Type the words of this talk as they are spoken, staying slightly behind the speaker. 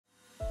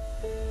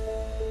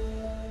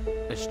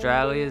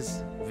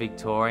Australia's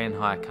Victorian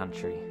High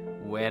Country.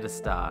 Where to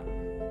start?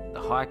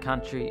 The High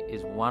Country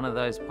is one of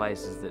those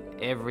places that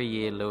every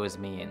year lures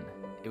me in.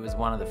 It was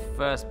one of the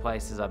first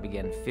places I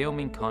began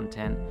filming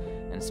content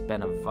and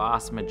spent a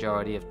vast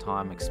majority of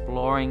time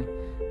exploring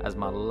as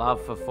my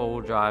love for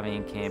four-wheel driving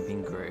and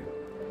camping grew.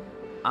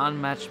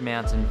 Unmatched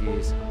mountain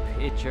views,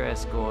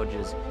 picturesque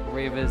gorges,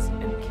 rivers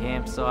and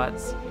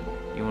campsites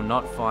you will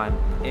not find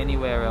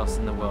anywhere else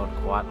in the world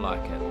quite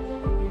like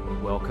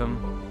it.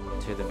 Welcome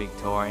to the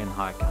Victorian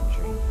High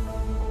Country,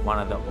 one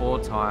of the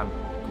all-time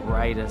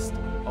greatest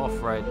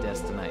off-road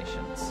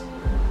destinations.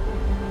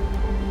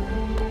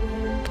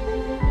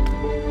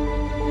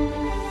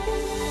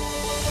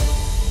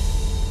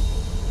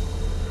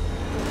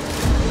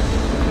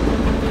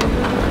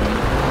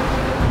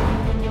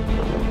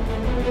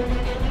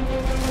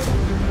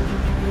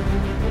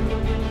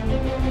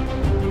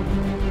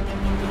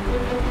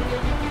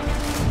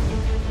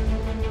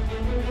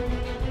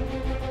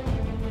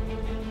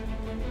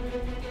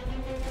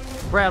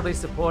 Proudly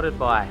supported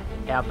by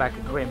Outback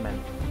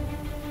Equipment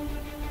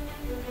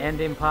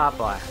and in part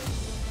by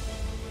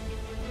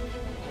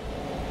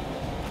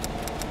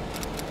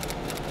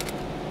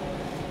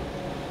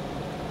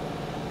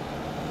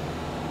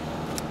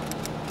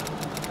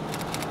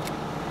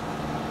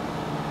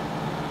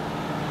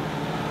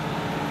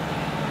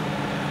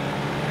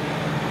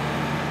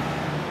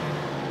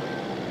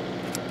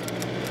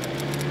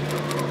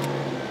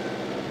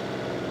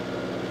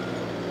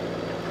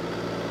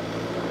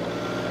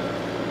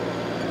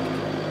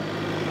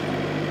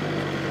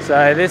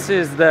So this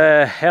is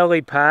the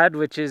helipad,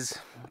 which is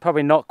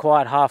probably not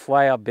quite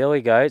halfway up Billy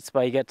Goats,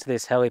 but you get to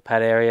this helipad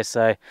area,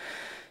 so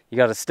you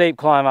got a steep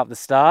climb up the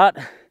start,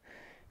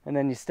 and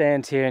then you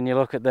stand here and you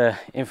look at the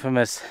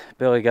infamous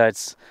Billy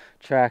Goats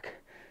track,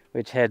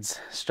 which heads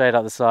straight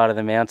up the side of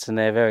the mountain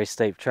there. Very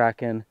steep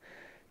track, and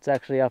it's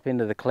actually up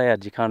into the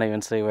clouds. You can't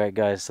even see where it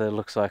goes, so it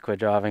looks like we're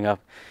driving up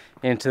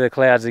into the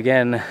clouds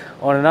again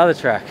on another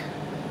track.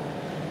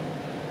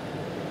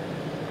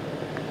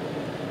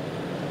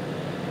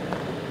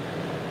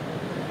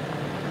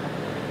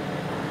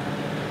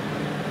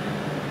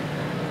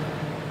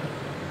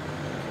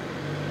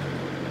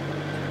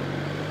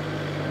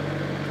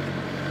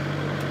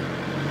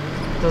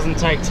 Doesn't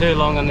take too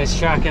long on this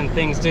track and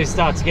things do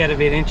start to get a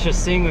bit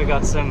interesting. We've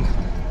got some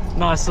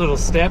nice little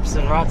steps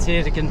and ruts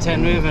here to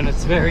contend with, and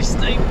it's very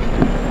steep.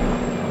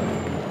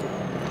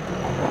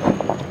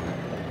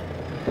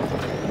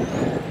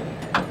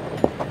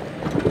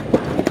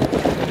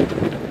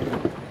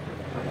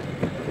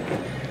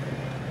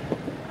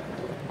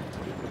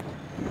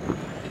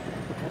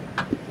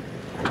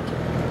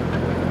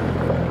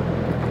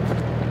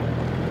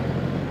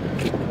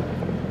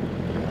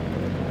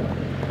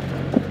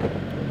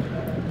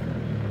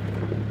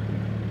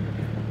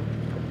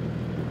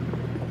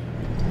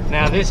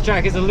 Now this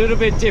track is a little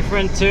bit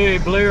different to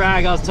Blue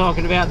Rag I was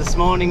talking about this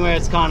morning, where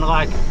it's kind of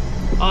like,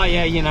 oh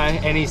yeah, you know,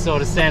 any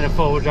sort of standard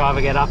four-wheel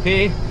driver get up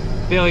here.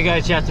 Billy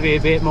Goats, you have to be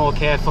a bit more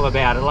careful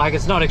about it. Like,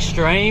 it's not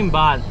extreme,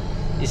 but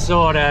you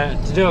sort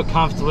of, to do it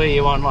comfortably,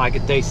 you want like a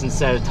decent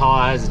set of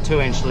tyres, a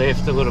 2-inch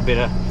lift, a little bit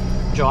of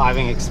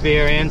driving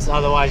experience.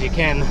 Otherwise you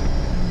can,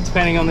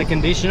 depending on the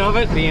condition of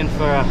it, be in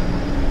for a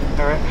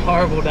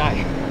horrible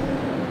day.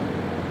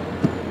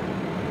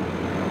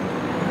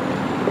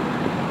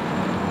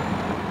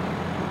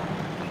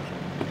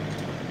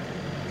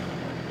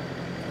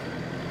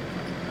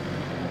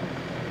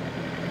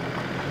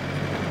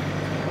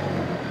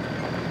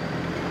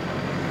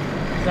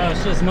 So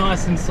it's just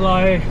nice and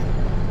slow,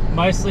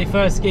 mostly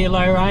first gear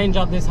low range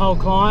up this whole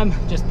climb,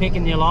 just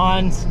picking your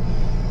lines,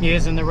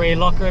 using the rear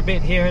locker a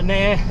bit here and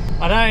there.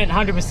 I don't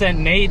 100%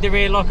 need the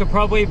rear locker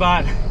probably,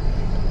 but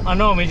I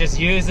normally just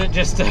use it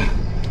just to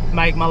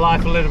make my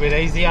life a little bit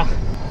easier.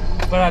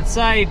 But I'd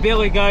say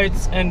Billy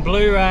Goats and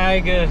Blue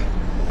Rag are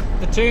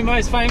the two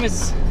most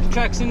famous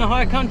tracks in the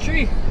High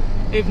Country,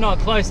 if not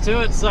close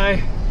to it. So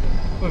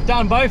we've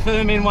done both of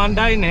them in one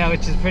day now,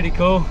 which is pretty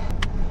cool.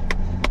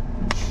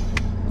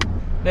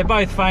 They're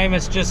both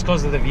famous just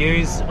because of the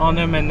views on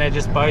them, and they're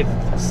just both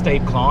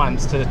steep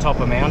climbs to the top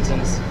of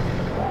mountains.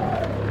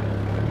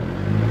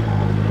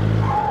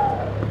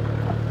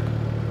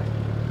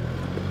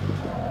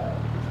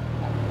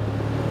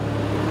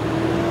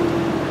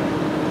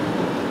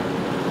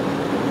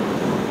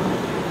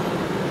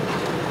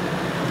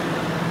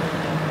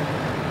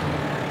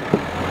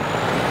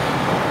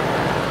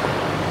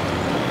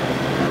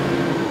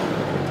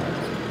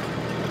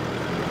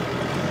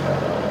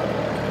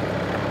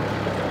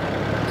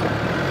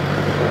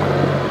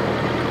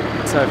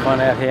 So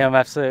fun out here. I'm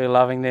absolutely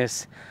loving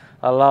this.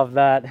 I love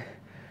that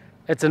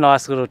it's a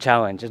nice little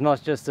challenge. It's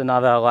not just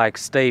another like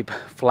steep,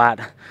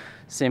 flat,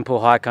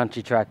 simple high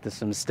country track. There's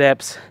some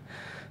steps,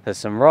 there's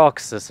some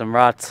rocks, there's some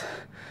ruts.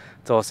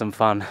 It's awesome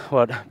fun.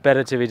 What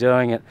better to be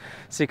doing at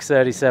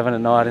 6:37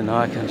 at night in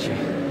high country?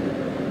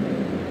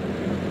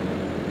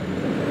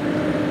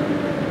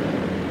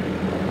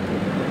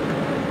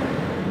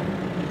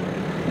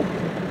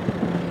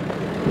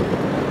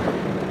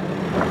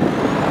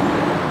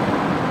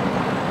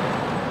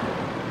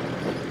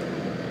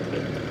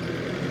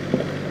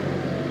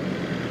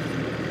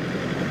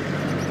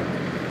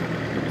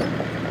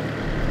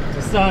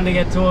 starting to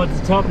get towards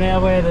the top now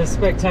where the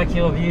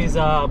spectacular views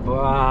are,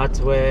 but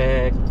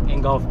we're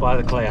engulfed by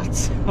the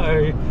clouds.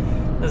 So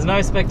there's no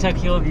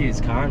spectacular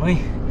views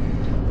currently,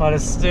 but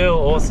it's still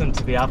awesome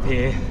to be up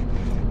here.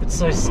 It's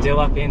so still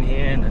up in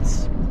here and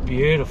it's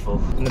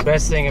beautiful. And the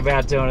best thing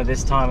about doing it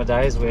this time of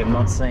day is we have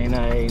not seen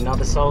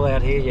another soul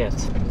out here yet.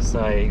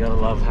 So you gotta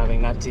love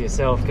having that to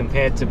yourself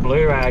compared to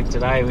Blue Rag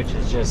today, which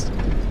is just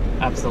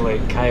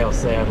absolute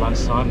chaos there at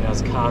lunchtime.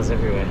 There's cars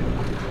everywhere.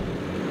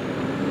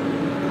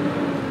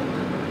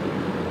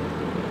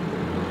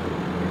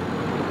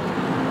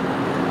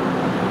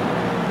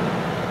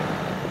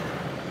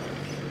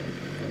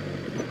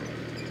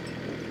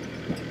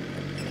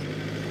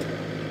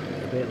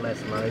 A bit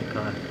less load,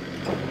 Kai.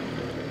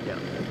 Yeah.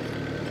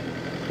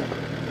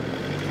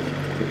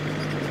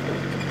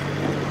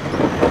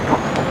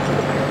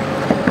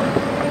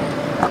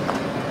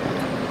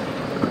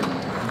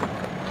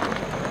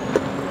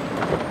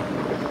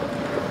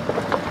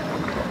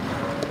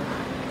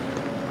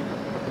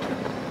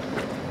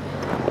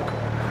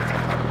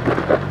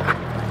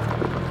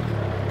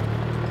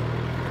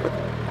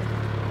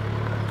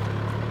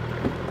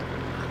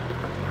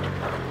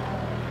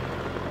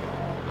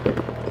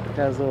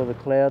 There's all the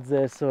clouds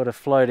there sort of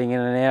floating in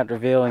and out,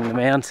 revealing the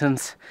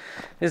mountains.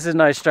 This is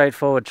no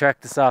straightforward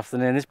track this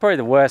afternoon. This is probably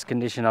the worst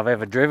condition I've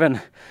ever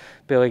driven.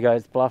 Billy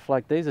Goat's Bluff.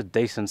 Like, these are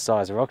decent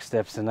sized rock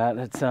steps and that.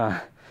 It's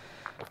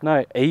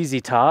no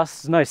easy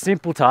task, no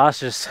simple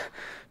task, just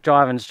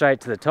driving straight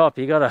to the top.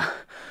 You gotta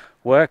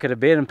work it a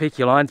bit and pick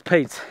your lines.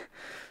 Pete's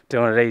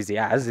doing it easy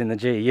as in the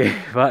GU,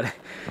 but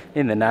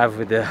in the nav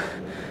with the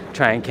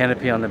train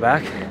canopy on the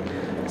back,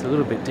 it's a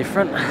little bit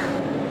different.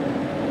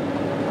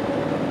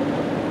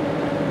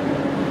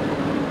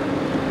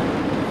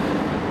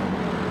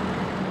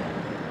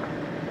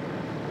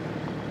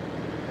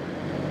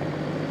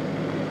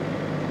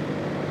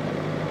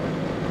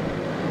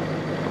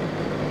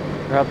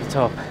 We're up the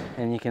top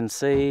and you can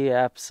see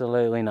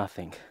absolutely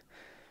nothing.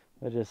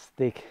 We're just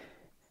thick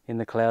in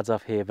the clouds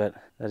up here, but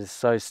that is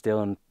so still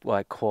and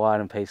like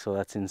quiet and peaceful.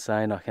 That's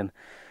insane. I can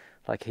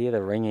like hear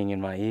the ringing in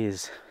my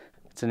ears.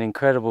 It's an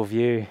incredible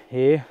view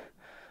here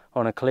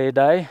on a clear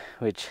day,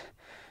 which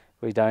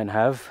we don't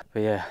have.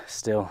 But yeah,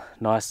 still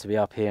nice to be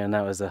up here, and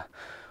that was an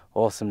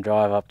awesome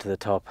drive up to the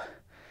top.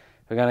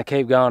 We're going to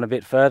keep going a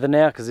bit further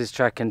now because this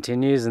track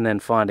continues, and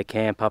then find a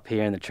camp up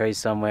here in the trees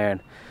somewhere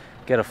and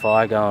get a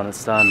fire going. It's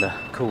starting to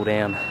cool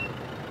down.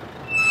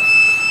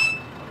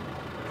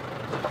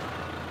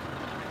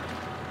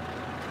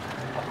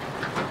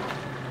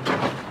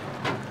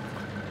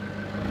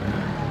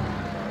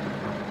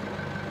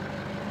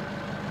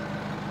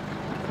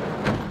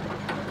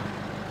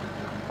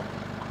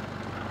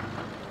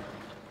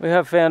 We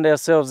have found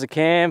ourselves a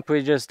camp.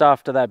 We just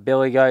after that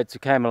Billy Goats, we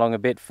came along a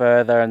bit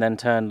further and then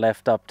turned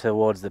left up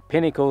towards the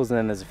pinnacles, and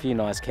then there's a few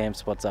nice camp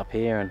spots up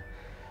here and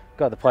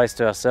got the place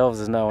to ourselves.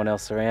 There's no one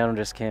else around. We're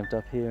just camped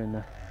up here in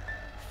the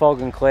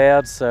fog and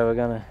clouds, so we're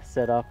gonna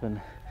set up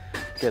and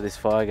get this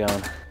fire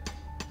going.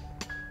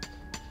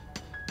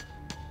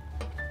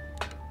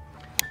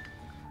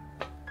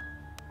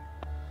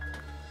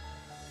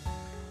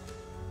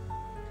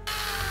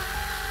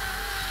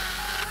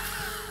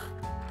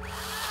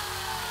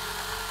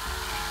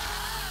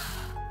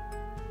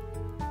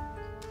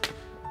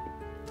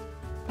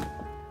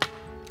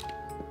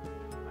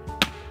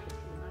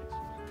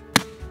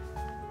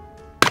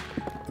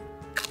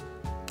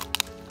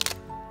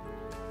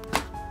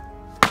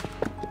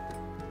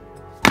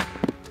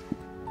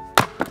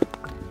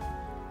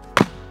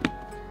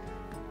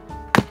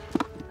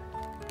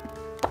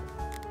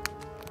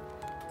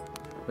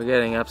 We're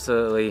getting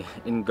absolutely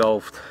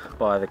engulfed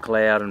by the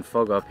cloud and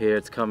fog up here.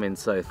 It's come in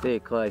so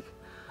thick. Like,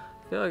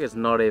 I feel like it's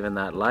not even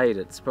that late.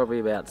 It's probably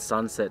about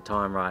sunset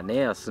time right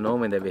now, so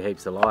normally there'd be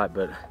heaps of light,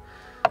 but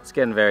it's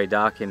getting very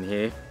dark in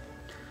here.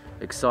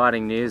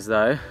 Exciting news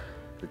though,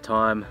 the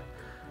time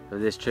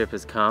of this trip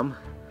has come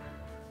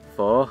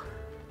for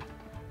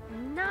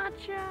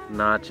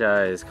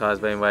nachos. Kai's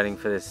been waiting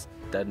for this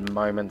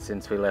moment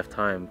since we left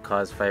home.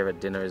 Kai's favourite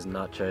dinner is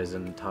nachos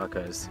and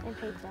tacos.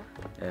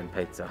 And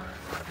pizza.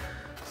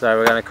 So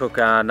we're going to cook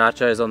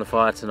nachos on the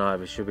fire tonight,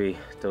 which should be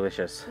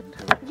delicious.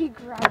 You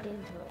grabbed into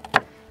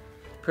it.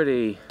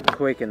 Pretty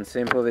quick and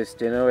simple this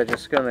dinner. We're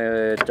just going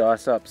to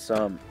dice up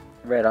some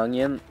red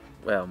onion.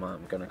 Well,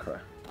 I'm going to cry.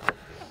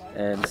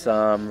 And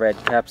some red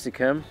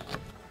capsicum.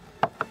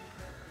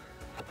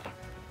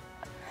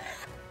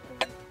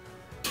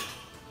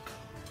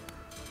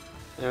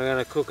 And we're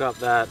going to cook up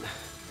that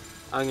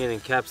onion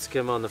and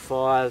capsicum on the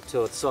fire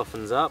till it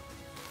softens up.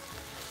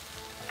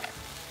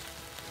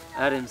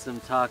 Add in some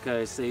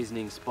taco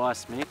seasoning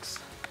spice mix,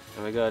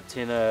 and we got a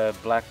tin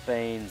of black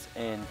beans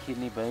and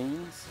kidney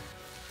beans,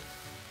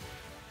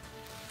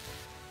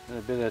 and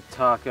a bit of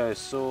taco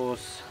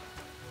sauce.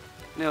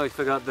 Nearly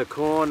forgot the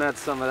corn. Add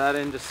some of that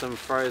in, just some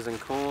frozen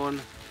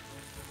corn.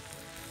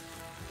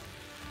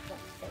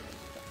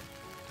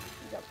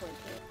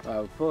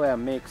 We'll pull our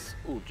mix.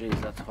 Oh geez,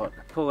 that's hot.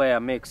 Pull our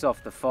mix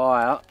off the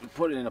fire and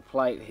put it in a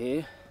plate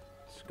here.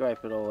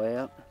 Scrape it all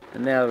out.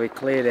 And now that we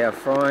cleared our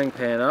frying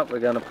pan up, we're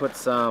going to put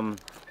some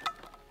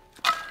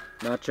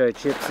nacho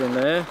chips in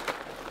there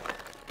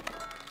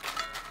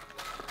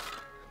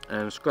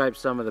and scrape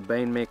some of the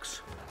bean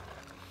mix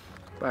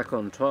back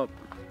on top.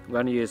 I'm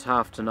going to use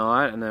half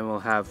tonight, and then we'll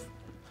have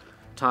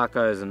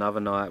tacos another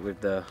night with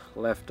the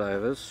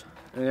leftovers.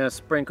 I'm going to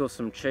sprinkle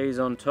some cheese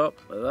on top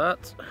of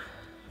that.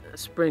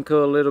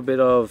 Sprinkle a little bit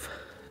of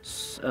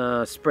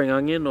spring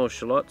onion or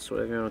shallots,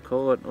 whatever you want to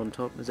call it, on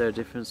top. Is there a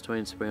difference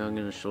between spring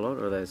onion and shallot,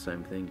 or are they the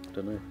same thing?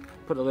 Don't know.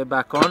 Put the lid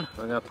back on.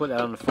 I'm going to put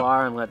that on the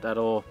fire and let that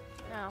all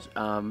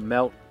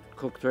melt,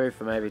 cook through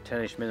for maybe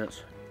 10ish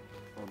minutes.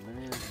 Oh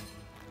man.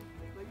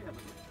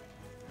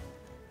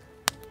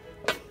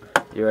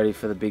 You ready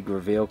for the big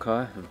reveal,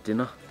 Kai, of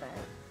dinner?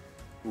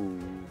 Ooh,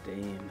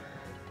 damn.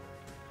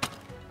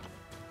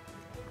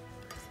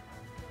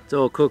 It's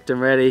all cooked and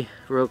ready.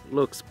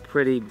 Looks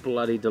pretty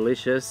bloody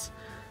delicious.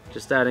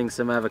 Just adding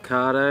some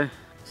avocado,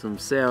 some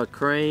sour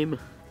cream,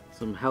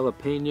 some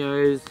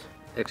jalapenos,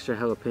 extra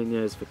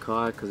jalapenos for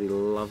Kai because he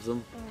loves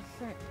them.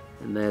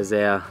 And there's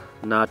our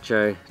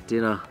nacho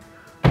dinner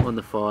on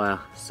the fire,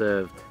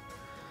 served.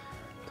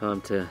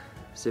 Time to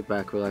sit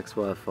back, relax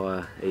by the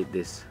fire, eat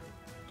this.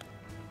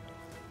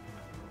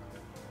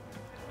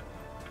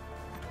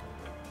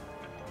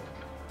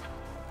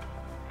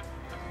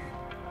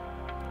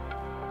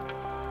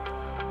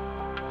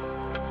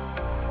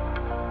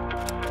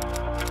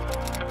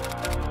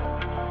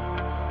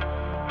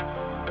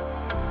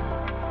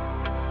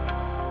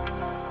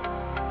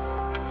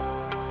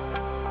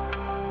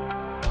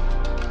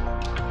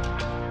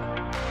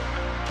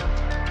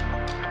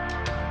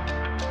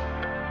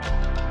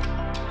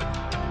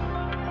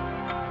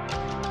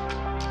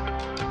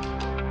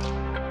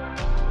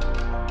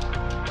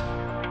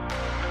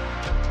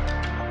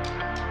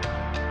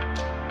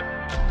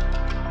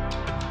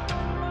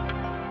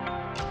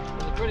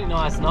 Pretty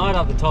nice night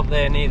up the top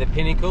there near the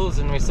pinnacles,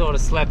 and we sort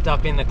of slept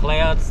up in the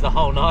clouds the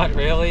whole night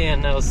really,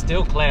 and there was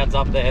still clouds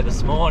up there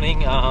this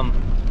morning.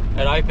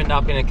 It opened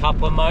up in a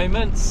couple of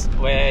moments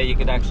where you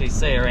could actually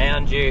see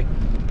around you,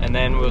 and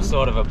then we were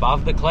sort of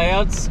above the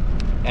clouds,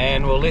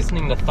 and we were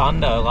listening to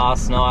thunder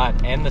last night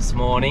and this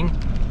morning.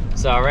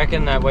 So I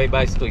reckon that we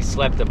basically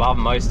slept above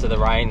most of the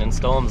rain and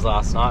storms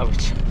last night,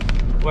 which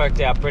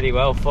worked out pretty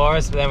well for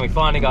us. But then we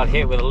finally got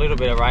hit with a little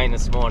bit of rain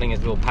this morning as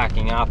we were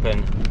packing up,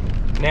 and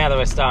now that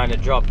we're starting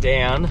to drop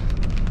down,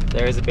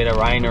 there is a bit of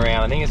rain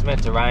around. I think it's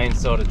meant to rain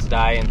sort of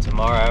today and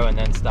tomorrow and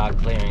then start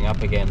clearing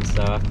up again,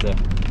 so I have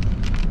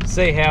to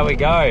see how we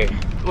go.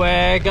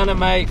 We're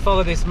gonna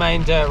follow this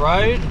main dirt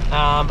road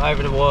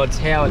over towards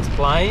Howard's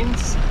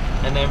Plains,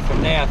 and then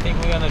from there I think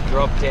we're gonna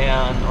drop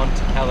down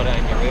onto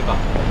Caledonia River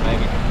and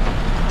maybe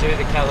do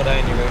the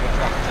Caledonia River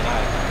track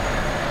today.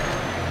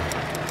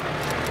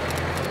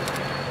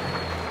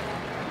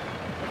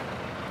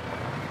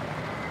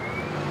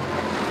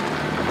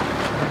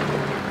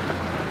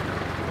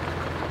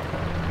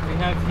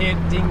 Have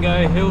hit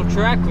Dingo Hill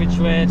Track, which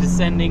we're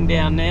descending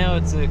down now.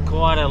 It's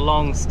quite a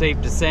long steep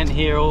descent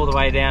here all the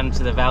way down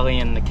to the valley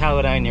and the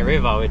Caledonia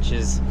River, which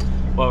is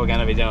what we're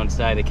going to be doing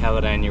today, the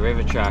Caledonia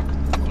River Track.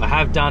 I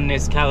have done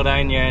this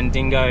Caledonia and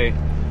Dingo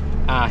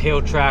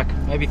Hill Track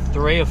maybe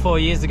 3 or 4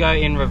 years ago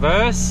in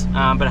reverse,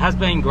 but it has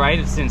been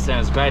graded since then.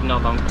 It was graded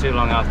not too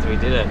long after we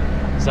did it,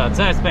 so I'd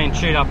say it's been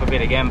chewed up a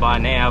bit again by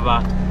now,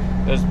 but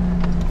there's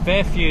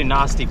fair few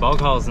nasty bog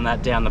holes in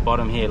that down the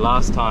bottom here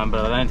last time,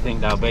 but I don't think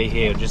they'll be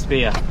here. It'll just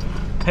be a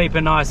heap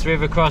of nice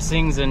river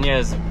crossings, and yeah,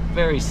 it's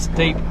very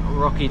steep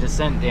rocky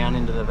descent down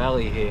into the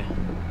valley here.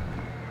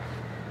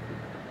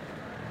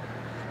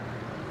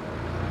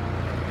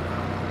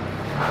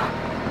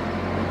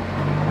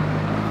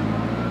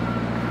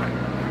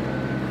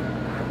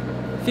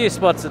 A few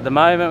spots at the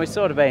moment. We've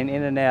sort of been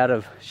in and out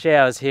of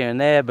showers here and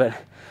there, but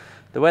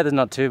the weather's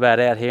not too bad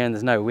out here and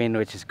there's no wind,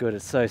 which is good.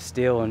 It's so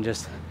still, and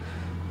just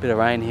bit of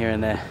rain here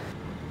and there.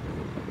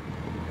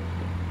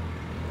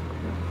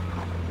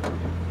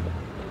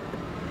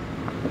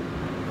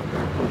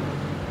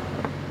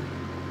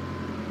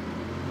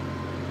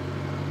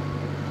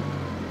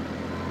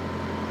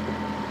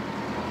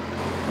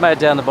 Made it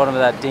down the bottom of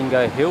that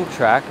Dingo Hill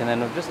Track, and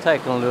then we've just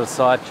taken a little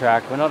side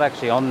track. We're not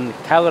actually on the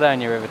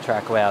Caledonia River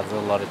Track. Wow, there's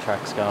a lot of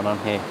tracks going on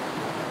here.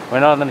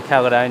 We're not on the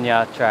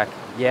Caledonia track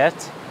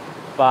yet,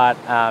 but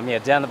yeah,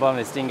 down the bottom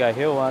of this Dingo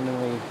Hill one,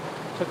 and we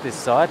took this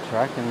side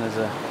track, and there's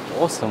an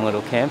awesome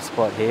little camp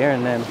spot here,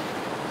 and then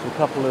a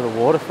couple of little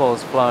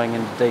waterfalls flowing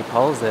into deep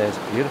holes there. It's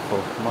beautiful.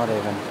 Might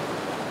even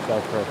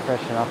go for a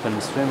freshen up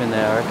and swim in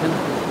there, I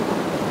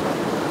reckon.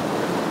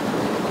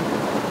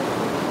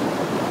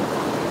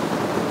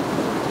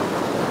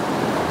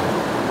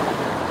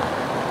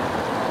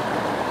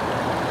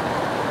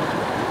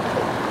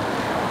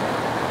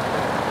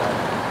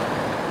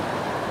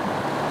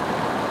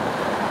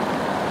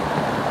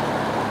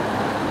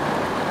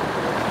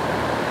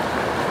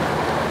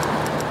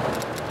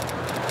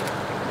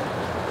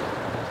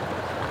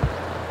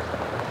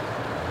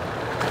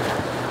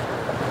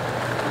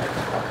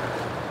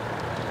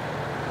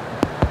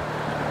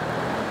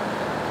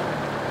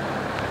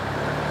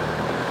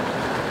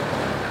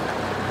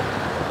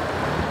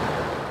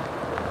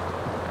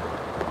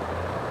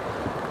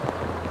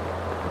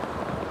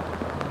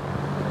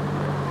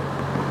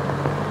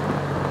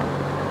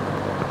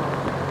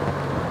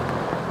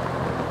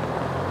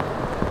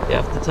 You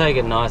have to take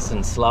it nice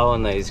and slow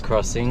on these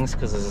crossings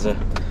because there's a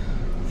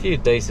few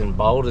decent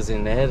boulders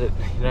in there that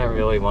you don't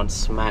really want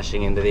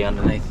smashing into the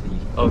underneath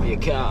of your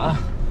car.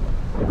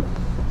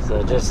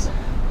 So just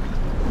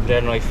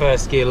generally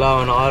first gear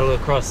low and idle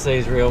across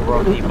these real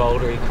rocky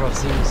bouldery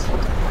crossings.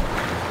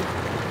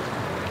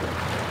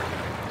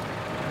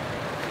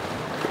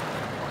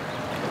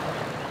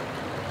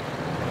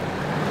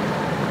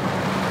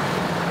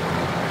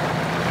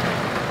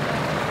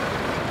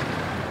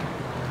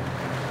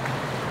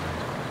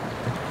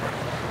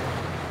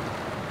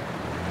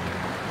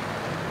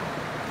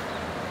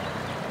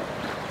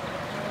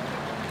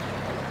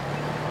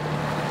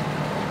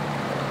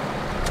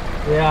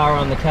 We are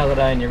on the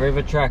Caledonia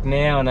River track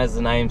now, and as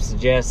the name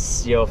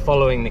suggests, you're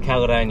following the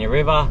Caledonia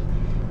River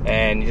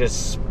and you're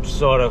just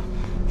sort of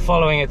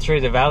following it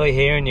through the valley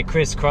here, and you're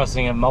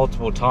crisscrossing it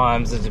multiple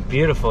times. There's a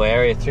beautiful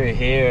area through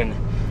here, and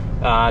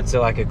it's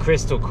like a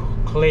crystal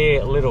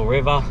clear little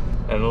river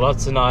and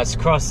lots of nice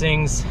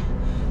crossings,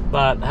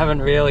 but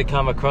haven't really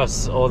come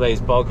across all these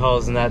bog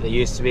holes and that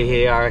used to be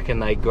here. I reckon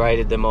they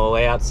graded them all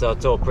out, so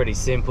it's all pretty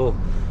simple,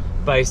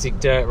 basic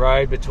dirt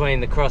road between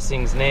the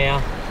crossings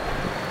now.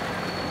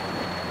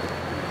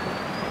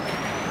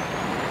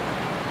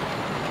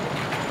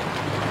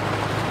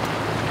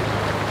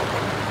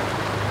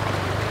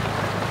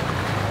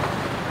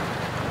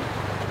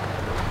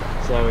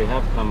 So we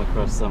have come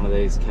across some of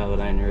these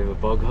Caledonia River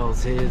bog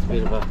holes here. There's a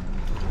bit of a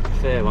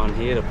fair one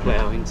here to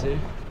plough into.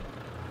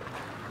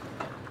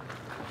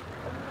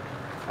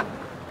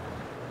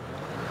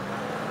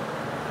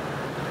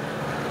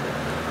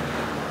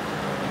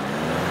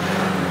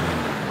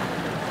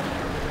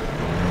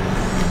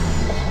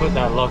 Just put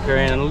that locker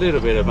in, a little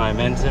bit of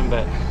momentum,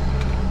 but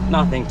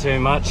nothing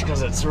too much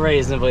because it's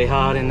reasonably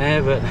hard in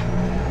there, but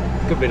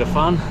a good bit of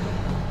fun.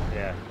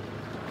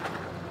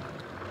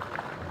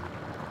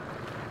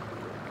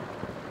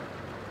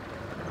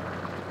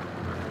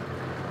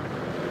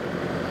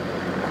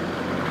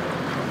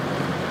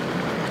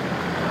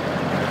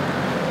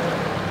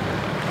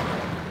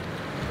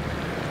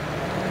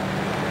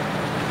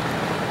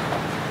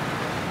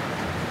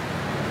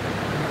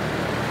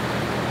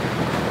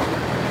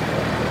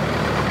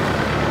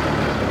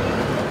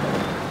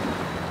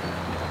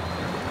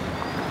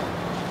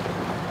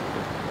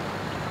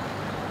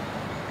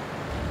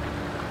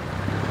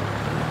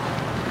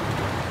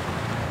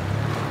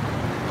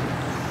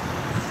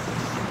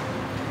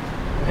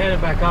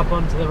 Headed back up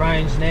onto the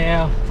range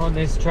now on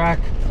this track.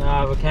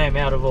 We came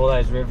out of all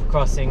those river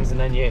crossings and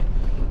then you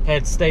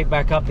head steep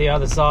back up the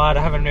other side.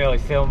 I haven't really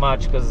filmed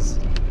much because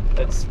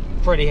it's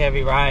pretty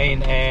heavy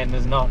rain and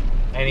there's not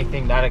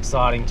anything that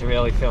exciting to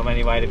really film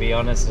anyway, to be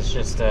honest. It's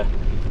just a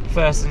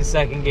first and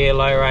second gear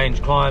low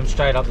range climb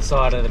straight up the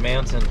side of the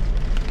mountain.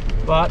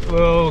 But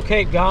we'll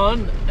keep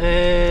going,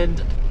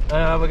 and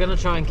we're going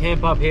to try and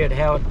camp up here at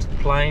Howard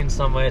Plain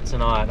somewhere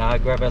tonight.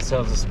 Grab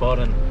ourselves a spot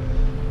and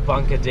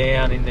bunker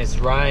down in this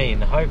rain.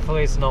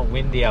 Hopefully it's not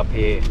windy up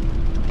here.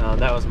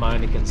 That was my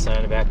only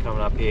concern about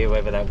coming up here,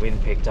 whether that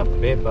wind picked up a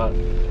bit, but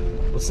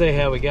we'll see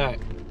how we go.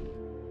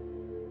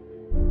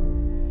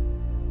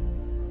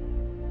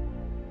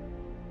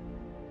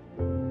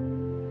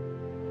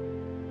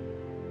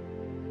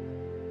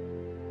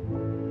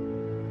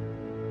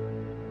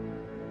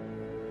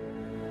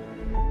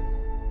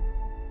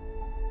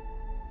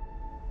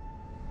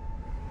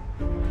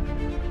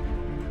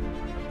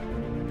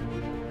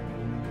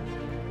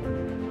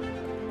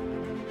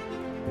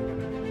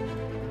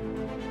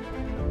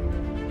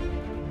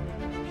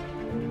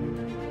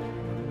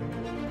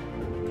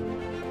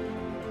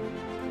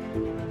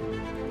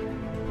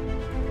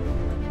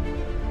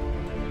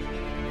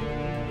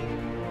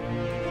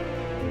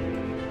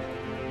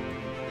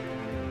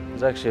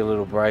 There's actually a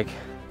little break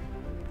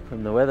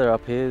from the weather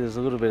up here. There's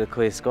a little bit of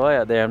clear sky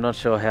out there. I'm not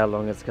sure how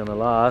long it's going to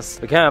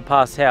last. We came up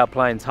past Howard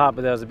Plains Hut,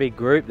 but there was a big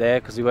group there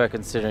because we were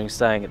considering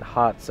staying at the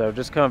hut. So we've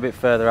just come a bit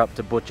further up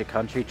to Butcher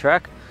Country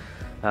Track,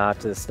 to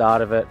the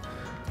start of it.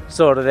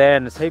 Sort of there,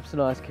 and there's heaps of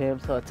nice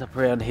campsites up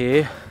around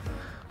here.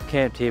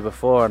 Camped here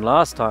before, and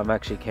last time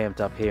actually camped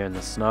up here in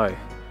the snow.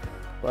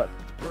 But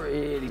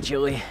pretty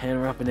chilly,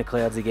 and we're up in the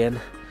clouds again.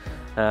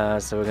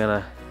 So we're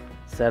going to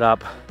set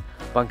up,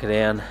 bunker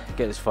down,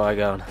 get this fire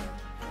going.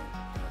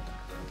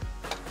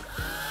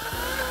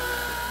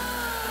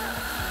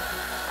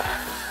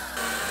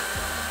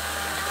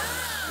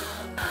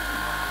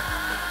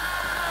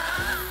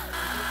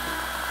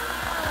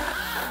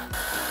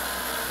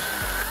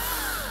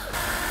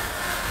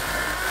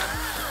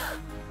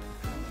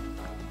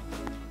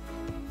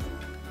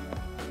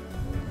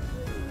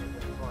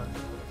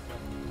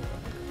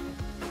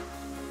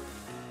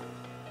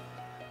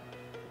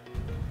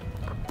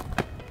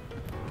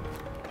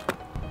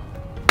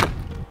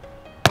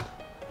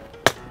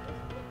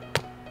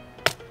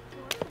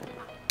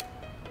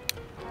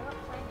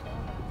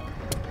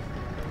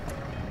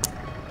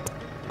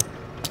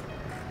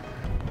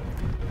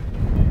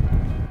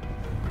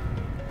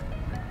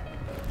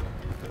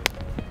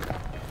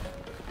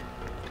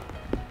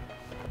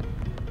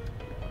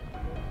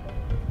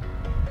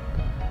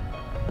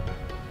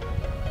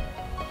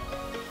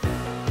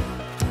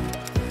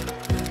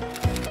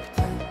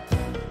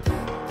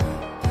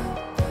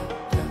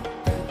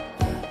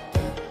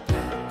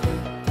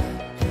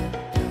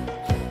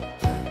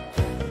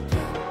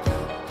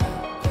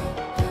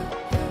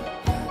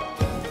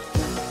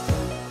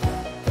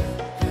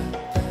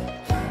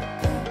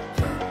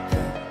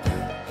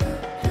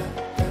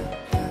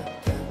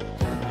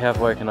 have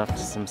woken up to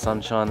some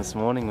sunshine this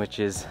morning, which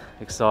is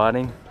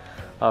exciting.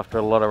 After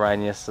a lot of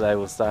rain yesterday,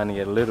 we're starting to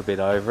get a little bit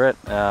over it.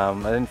 I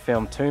didn't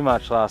film too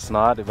much last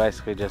night. It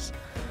basically just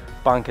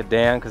bunkered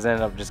down because it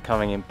ended up just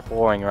coming in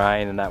pouring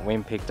rain, and that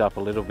wind picked up a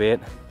little bit.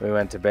 We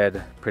went to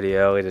bed pretty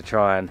early to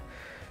try and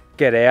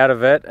get out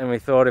of it, and we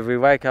thought if we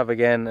wake up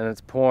again and it's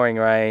pouring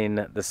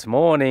rain this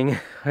morning,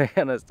 we're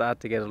gonna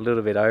start to get a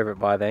little bit over it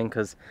by then,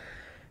 because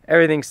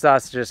everything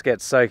starts to just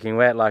get soaking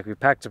wet. Like, we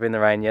packed up in the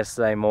rain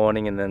yesterday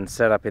morning and then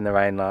set up in the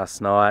rain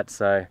last night.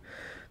 So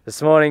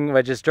this morning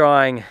we're just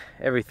drying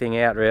everything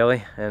out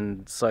really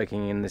and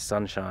soaking in this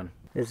sunshine.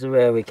 This is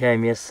where we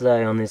came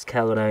yesterday on this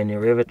Caledonia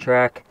River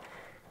track,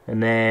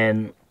 and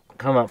then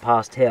come up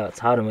past Howard's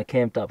Hut, and we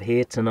camped up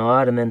here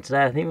tonight. And then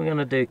today I think we're going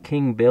to do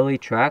King Billy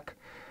track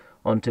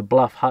onto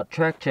Bluff Hut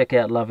track, check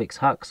out Lovick's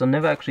Hut, because I've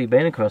never actually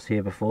been across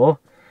here before.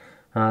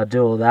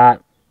 Do all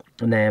that,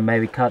 and then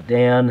maybe cut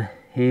down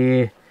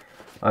here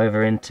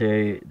over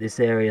into this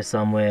area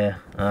somewhere,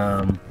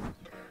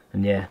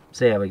 and yeah,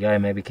 see how we go.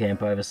 Maybe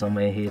camp over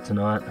somewhere here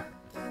tonight.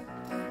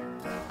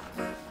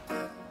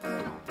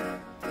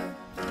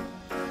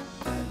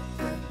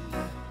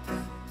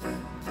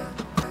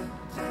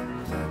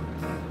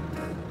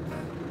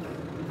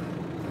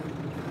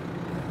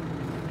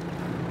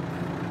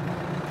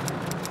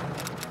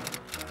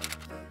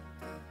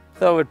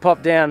 Thought we'd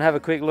pop down and have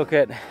a quick look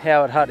at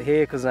Howard Hut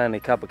here, because only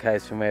a couple of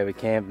k's from where we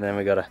camped, and then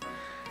we got to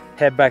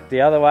head back the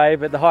other way.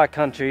 But the high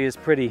country is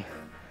pretty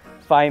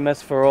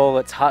famous for all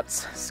its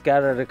huts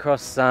scattered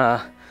across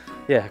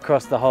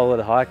across the whole of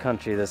the high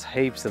country. There's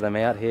heaps of them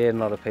out here, and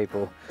a lot of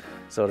people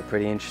sort of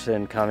pretty interested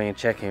in coming and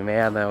checking them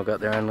out. They all got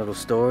their own little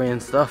story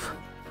and stuff.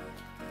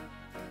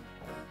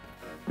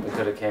 We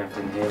could have camped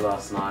in here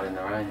last night in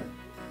the rain.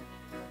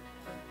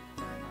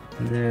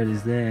 And there it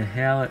is there,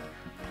 Howard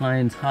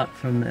Plains Hut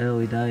from the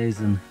early days,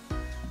 and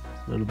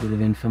a little bit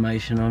of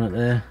information on it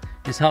there.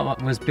 This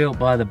hut was built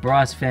by the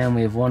Bryce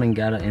family of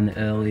Wanangata in the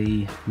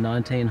early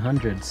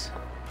 1900s.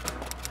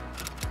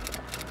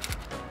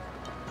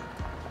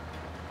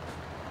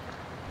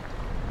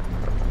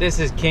 This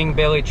is King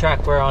Billy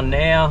track we're on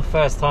now.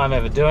 First time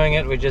ever doing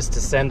it. We just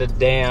descended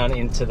down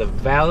into the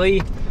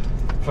valley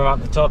from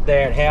up the top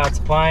there at Howard's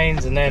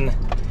Plains, and then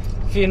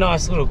a few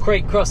nice little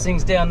creek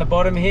crossings down the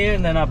bottom here,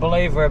 and then I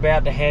believe we're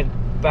about to head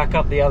back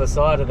up the other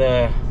side of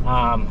the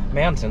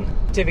mountain.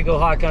 Typical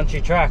high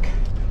country track.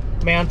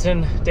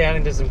 Mountain, down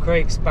into some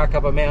creeks, back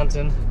up a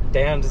mountain,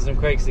 down into some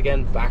creeks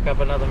again, back up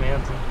another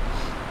mountain.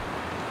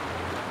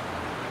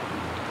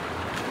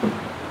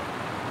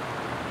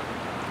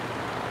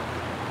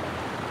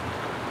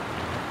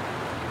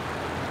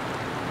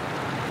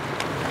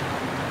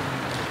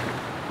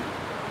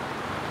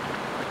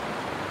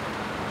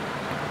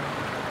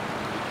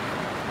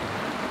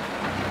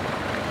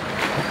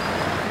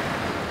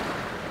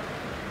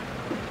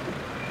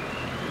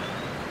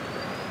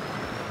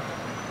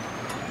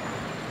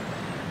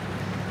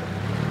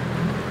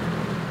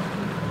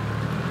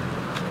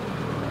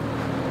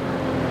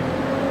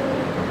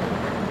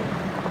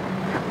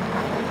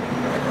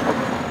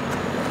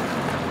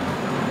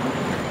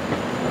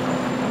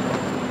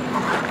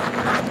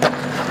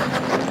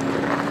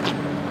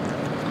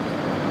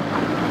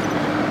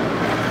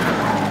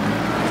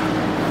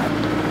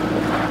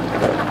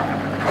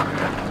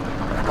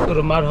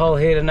 Little mud hole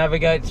here to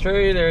navigate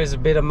through. There is a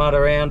bit of mud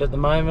around at the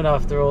moment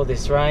after all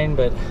this rain,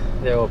 but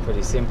they're all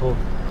pretty simple.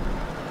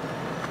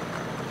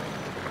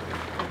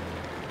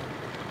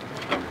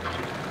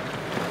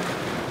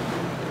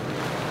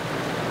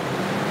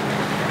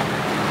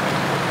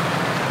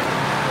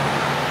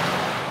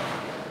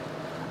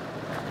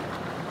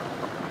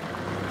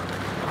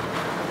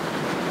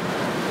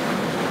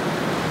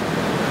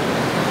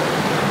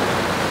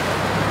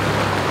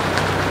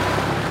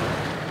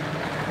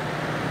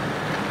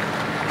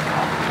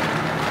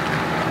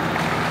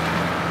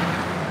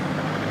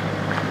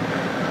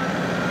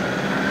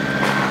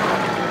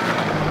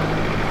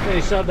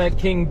 Finish up that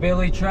King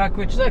Billy track,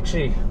 which is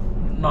actually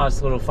a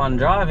nice little fun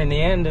drive in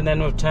the end, and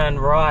then we've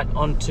turned right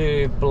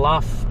onto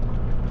Bluff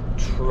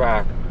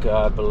track,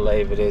 I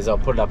believe it is. I'll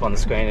put it up on the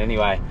screen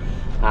anyway.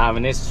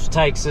 And this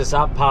takes us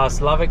up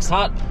past Lovick's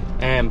Hut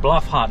and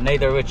Bluff Hut,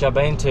 neither of which I've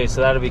been to, so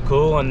that'll be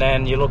cool. And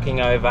then you're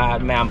looking over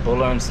at Mount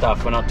Buller and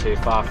stuff. We're not too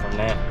far from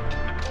there.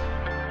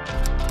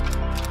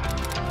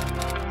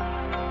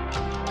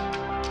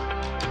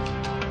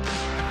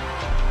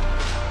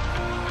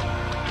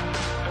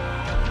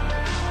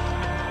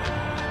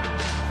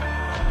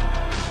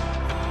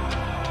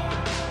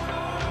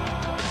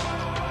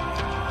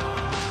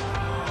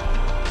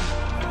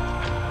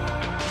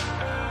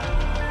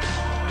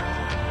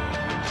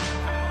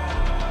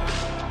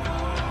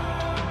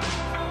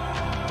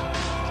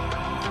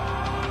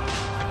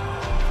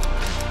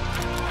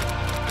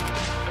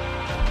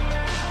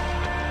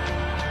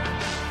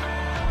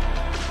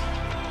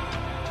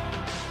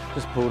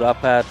 Just pulled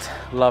up at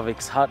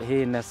Lovick's Hut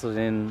here, nestled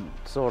in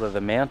sort of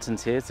the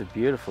mountains here. It's a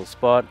beautiful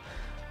spot.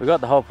 We got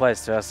the whole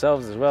place to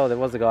ourselves as well. There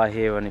was a guy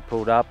here when he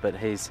pulled up, but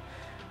he's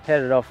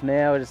headed off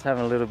now. We're just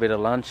having a little bit of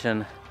lunch,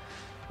 and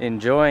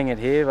enjoying it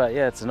here, but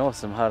yeah, it's an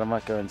awesome hut. I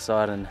might go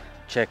inside and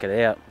check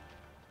it out.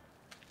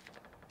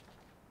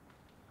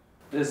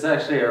 This is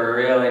actually a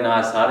really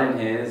nice hut in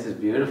here. This is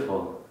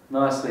beautiful.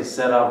 Nicely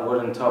set up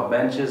wooden top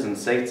benches and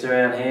seats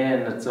around here,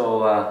 and it's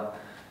all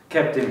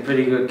kept in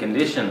pretty good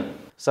condition.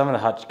 Some of the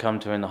huts you come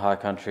to in the high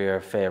country are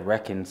a fair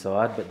wreck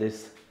inside, but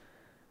this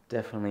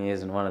definitely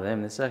isn't one of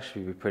them. This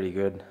actually be pretty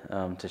good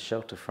to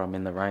shelter from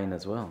in the rain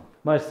as well.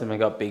 Most of them have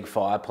got big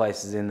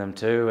fireplaces in them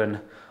too, and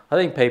I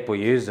think people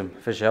use them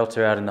for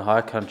shelter out in the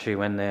high country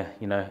when they're,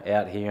 you know,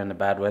 out here and the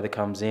bad weather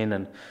comes in,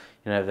 and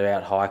you know, they're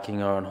out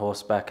hiking or on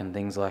horseback and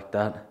things like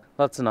that.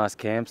 Lots of nice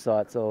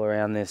campsites all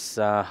around this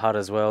hut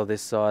as well,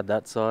 this side,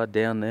 that side,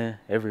 down there,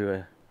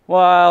 everywhere.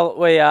 While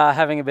we are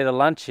having a bit of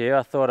lunch here,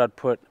 I thought I'd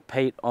put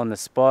Pete on the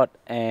spot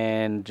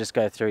and just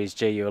go through his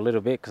GU a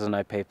little bit, because I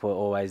know people are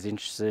always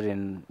interested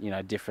in, you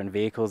know, different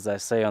vehicles they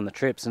see on the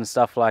trips and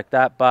stuff like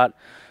that. But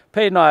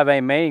Pete and I have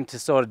been meaning to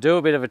sort of do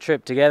a bit of a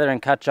trip together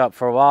and catch up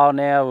for a while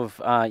now.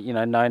 We've you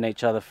know, known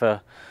each other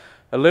for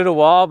a little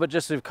while, but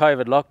just with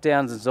COVID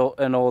lockdowns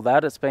and all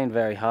that, it's been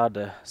very hard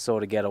to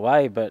sort of get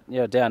away. But you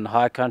know, down in the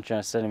high country,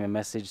 I sent him a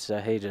message, so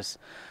he just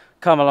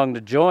come along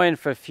to join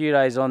for a few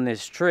days on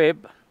this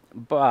trip.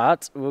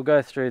 But we'll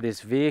go through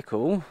this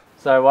vehicle.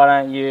 So why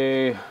don't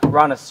you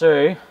run us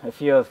through a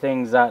few of the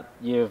things that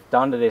you've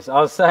done to this?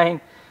 I was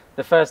saying,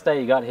 the first day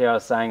you got here, I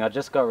was saying I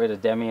just got rid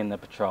of Demi in the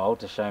patrol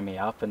to show me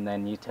up, and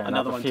then you turn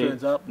Another up one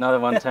turns up. Another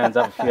one turns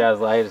up a few hours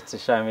later to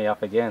show me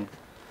up again.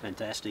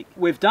 Fantastic.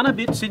 We've done a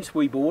bit since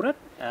we bought it.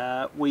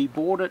 We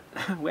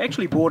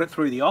actually bought it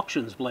through the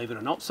auctions, believe it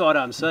or not, sight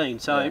unseen.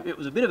 So Yeah. it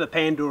was a bit of a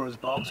Pandora's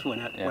box when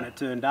it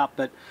turned up.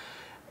 But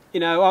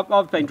you know,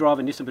 I've been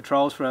driving Nissan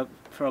Patrols for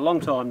a long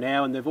time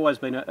now, and they've always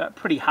been a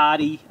pretty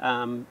hardy,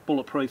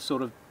 bulletproof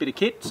sort of bit of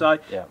kit. So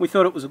Yeah. we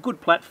thought it was a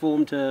good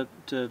platform to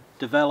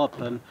develop.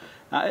 And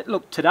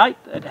look, to date,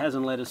 it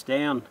hasn't let us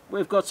down.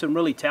 We've got some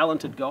really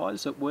talented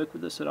guys that work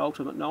with us at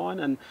Ultimate 9,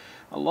 and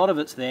a lot of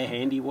it's their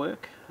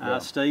handiwork. Yeah.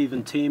 Steve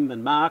and Tim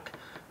and Mark,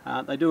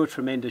 they do a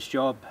tremendous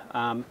job.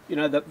 You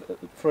know,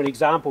 for an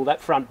example, that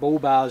front bull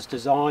bar is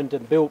designed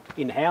and built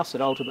in-house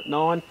at Ultimate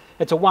 9.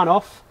 It's a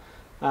one-off.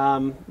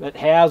 It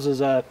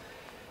houses a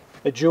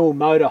dual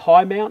motor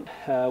high mount,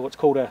 what's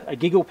called a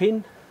giggle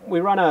pin. We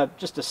run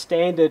just a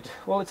standard,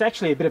 well, it's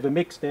actually a bit of a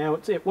mix now.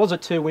 It was a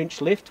 2-inch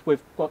lift.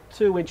 We've got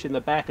 2-inch in the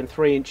back and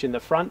 3-inch in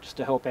the front, just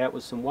to help out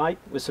with some weight,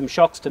 with some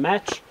shocks to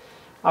match.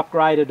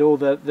 Upgraded all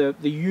the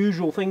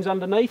usual things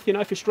underneath, you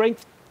know, for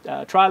strength.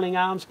 Trailing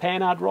arms,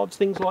 panhard rods,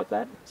 things like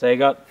that. So you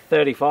got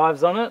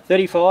 35s on it?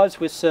 35s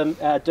with some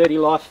Dirty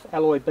Life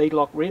alloy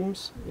beadlock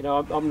rims. You know,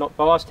 I'm not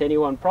biased to any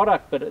one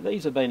product, but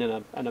these have been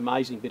an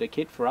amazing bit of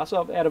kit for us.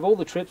 Out of all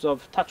the trips,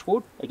 I've touched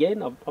wood,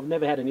 again, I've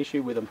never had an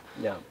issue with them.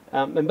 Yeah.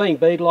 And being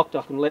beadlocked,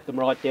 I can let them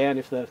right down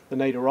if the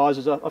need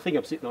arises. I think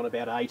I'm sitting on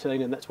about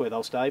 18, and that's where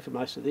they'll stay for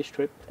most of this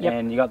trip. Yep.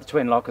 And you got the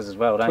twin lockers as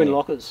well, don't you? Twin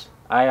lockers.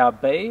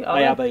 ARB?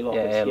 ARB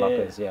lockers, Yeah, air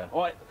lockers,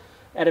 yeah.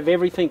 Out of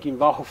everything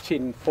involved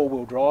in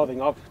four-wheel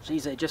driving,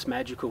 geez, they're just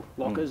magical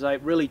lockers. They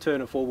really turn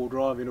a four-wheel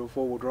drive into a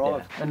four-wheel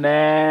drive. Yeah. And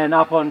then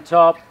up on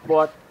top,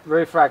 what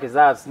roof rack is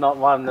that? It's not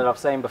one that I've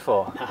seen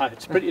before. No,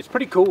 it's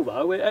pretty cool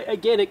though.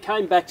 Again, it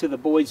came back to the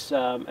boys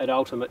at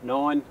Ultimate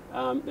 9.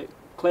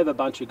 Clever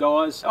bunch of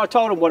guys. I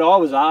told them what I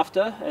was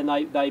after, and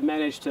they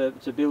managed to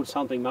build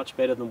something much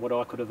better than what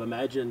I could have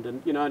imagined.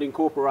 And you know, it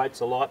incorporates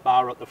a light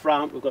bar at the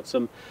front. We've got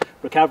some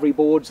recovery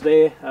boards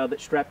there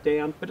that strap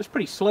down, but it's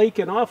pretty sleek.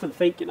 And I often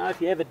think, you know, if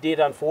you ever did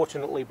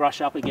unfortunately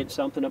brush up against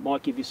something, it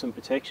might give you some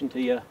protection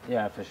to your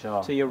for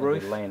sure. To your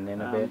roof. Lean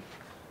in a bit.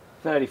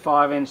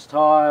 35-inch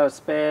tyre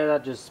spare,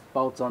 that just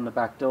bolts on the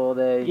back door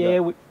there.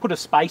 Yeah, we put a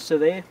spacer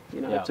there. You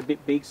know, it's a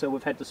bit big, so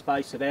we've had to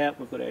space it out.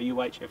 We've got our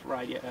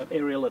UHF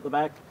aerial at the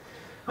back.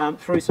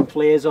 Threw some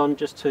flares on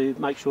just to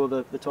make sure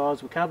that the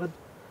tyres were covered.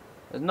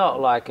 It's not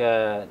like you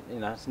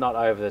know, it's not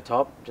over the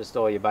top, just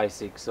all your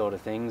basic sort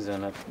of things,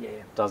 and it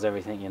does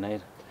everything you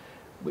need.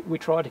 We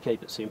try to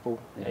keep it simple,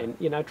 and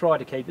you know, try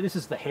to keep it. This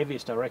is the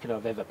heaviest I reckon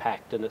I've ever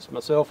packed, and it's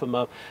myself and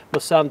my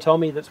son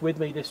Tommy that's with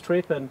me this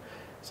trip, and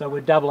so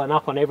we're doubling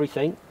up on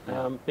everything.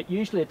 But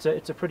usually it's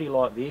a pretty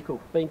light vehicle.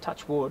 Being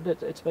touch wood,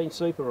 it's been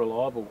super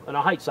reliable, and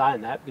I hate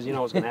saying that because you know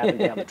what's going to happen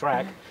down the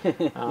track.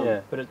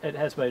 But it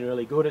has been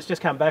really good. It's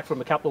just come back from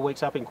a couple of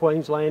weeks up in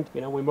Queensland.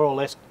 You know, we more or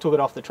less took it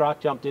off the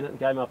truck, jumped in it, and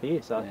came up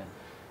here. So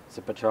it's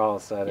a patrol,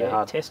 so they're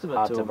hard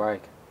to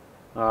break.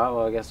 All right,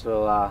 well I guess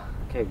we'll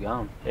keep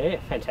going. Yeah,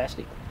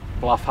 fantastic.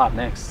 Bluff hut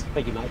next.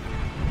 Thank you, mate.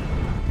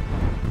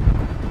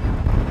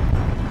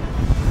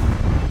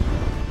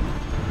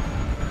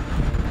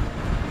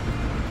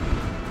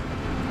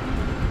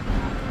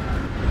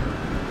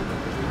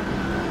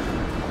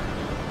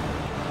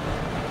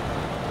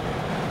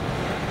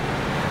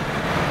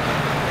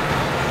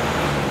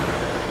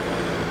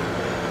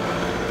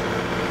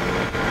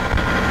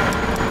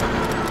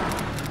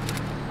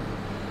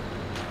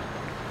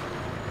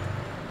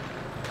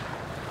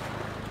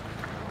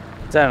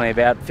 It's only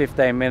about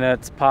 15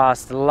 minutes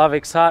past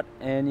Lovick's hut,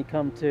 and you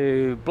come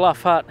to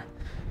Bluff hut.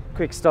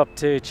 Quick stop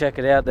to check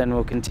it out, then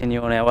we'll continue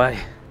on our way.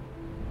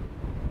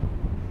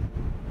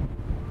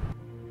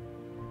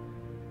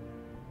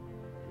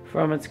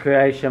 From its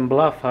creation,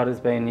 Bluff hut has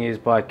been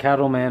used by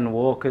cattlemen,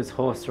 walkers,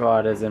 horse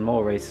riders and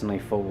more recently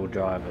four-wheel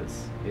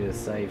drivers. It has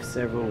saved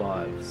several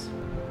lives.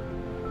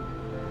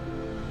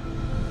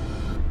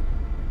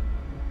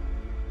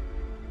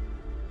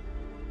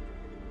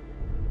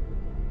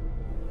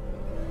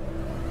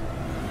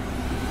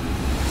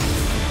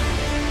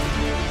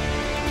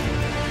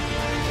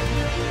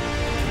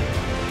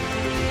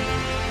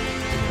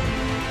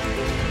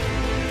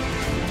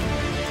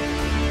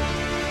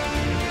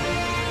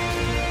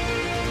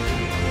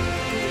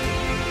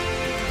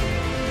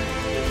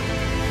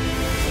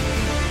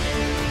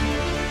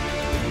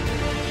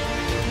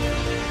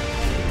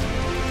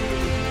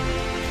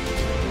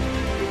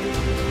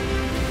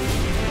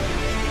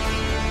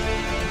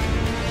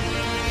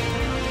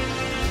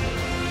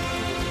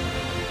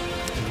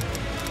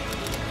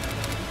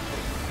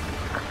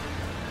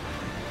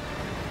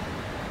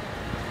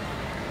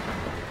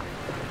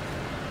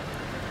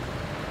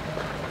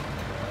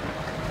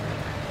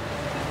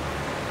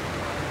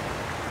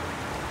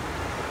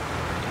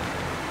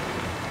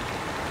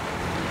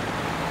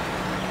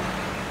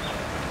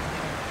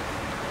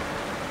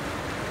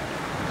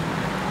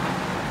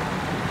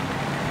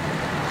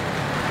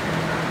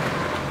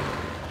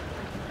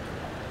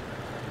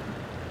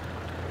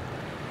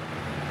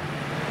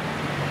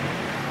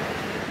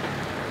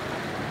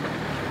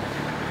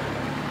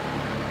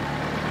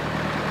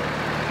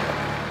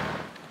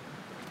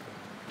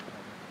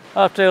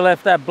 After we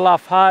left that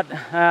Bluff hut,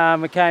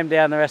 we came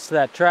down the rest of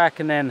that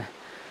track and then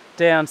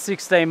down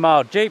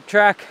 16-mile Jeep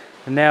track,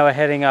 and now we're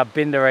heading up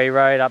Bindaree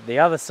Road up the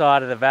other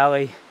side of the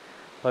valley.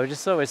 But we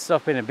just thought we'd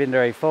stop in at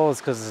Bindaree Falls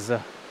because there's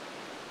a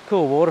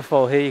cool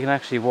waterfall here. You can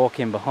actually walk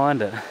in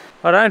behind it.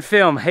 I don't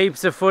film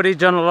heaps of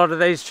footage on a lot of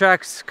these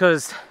tracks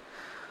because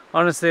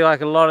honestly, like,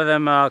 a lot of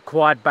them are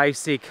quite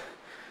basic,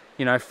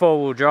 you know,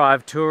 four-wheel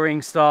drive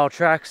touring style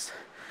tracks.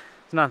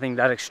 Nothing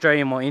that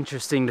extreme or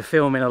interesting to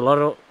film in a lot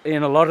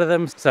of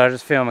them, so I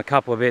just film a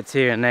couple of bits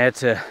here and there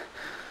to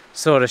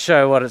sort of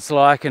show what it's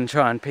like and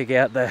try and pick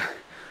out the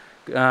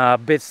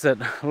bits that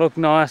look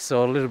nice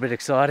or a little bit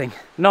exciting.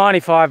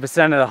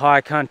 95% of the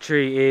high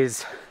country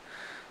is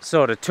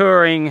sort of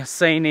touring,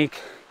 scenic,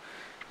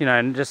 you know,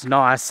 and just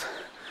nice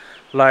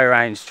low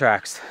range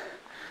tracks.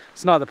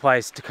 It's not the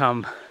place to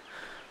come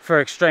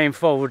for extreme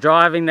four-wheel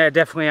driving. There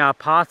definitely are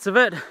parts of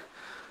it,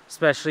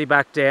 especially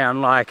back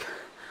down like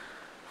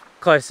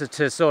closer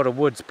to sort of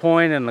Woods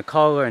Point and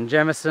Nicola and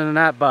Jemison and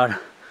that, but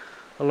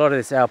a lot of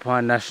this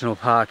Alpine National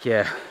Park,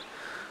 yeah,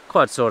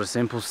 quite sort of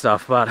simple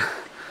stuff, but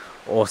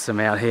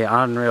awesome out here,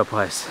 unreal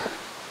place.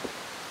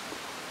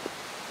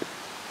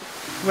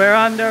 We're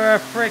under a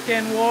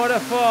freaking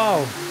waterfall.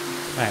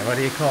 Mate, what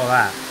do you call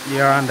that?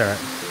 You're under it.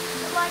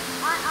 Like,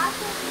 I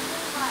thought it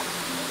was like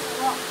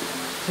a rock.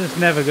 It's just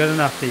never good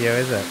enough for you,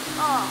 is it?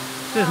 Oh.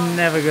 It's just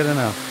never good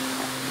enough.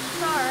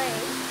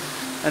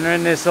 Sorry. And we're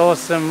in this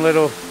awesome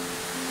little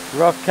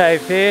rock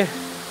cave here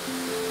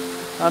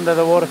under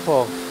the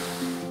waterfall.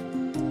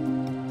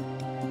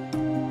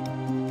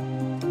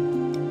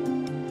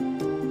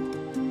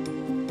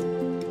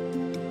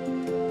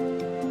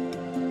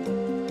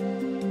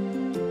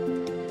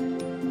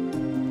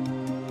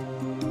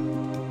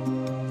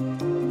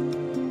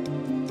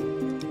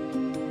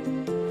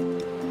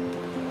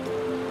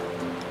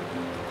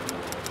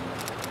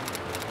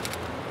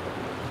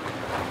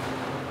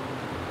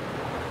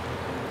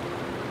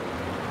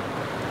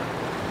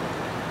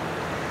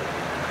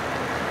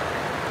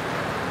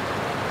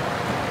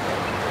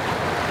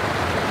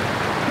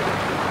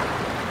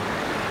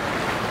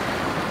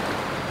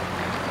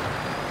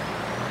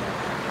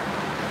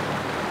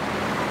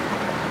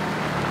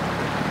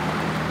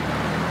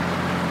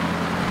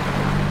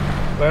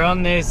 We're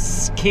on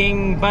this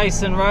King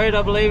Basin Road,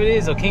 I believe it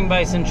is, or King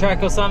Basin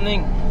Track or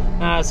something.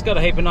 It's got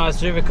a heap of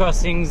nice river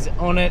crossings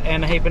on it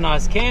and a heap of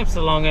nice camps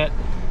along it.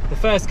 The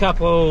first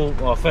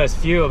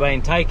few have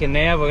been taken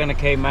now. We're going to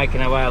keep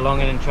making our way along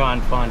it and try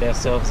and find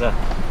ourselves a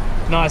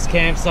nice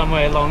camp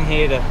somewhere along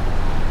here to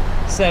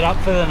set up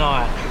for the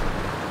night.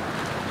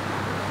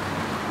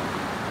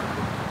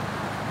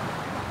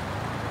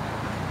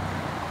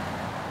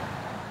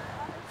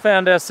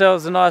 Found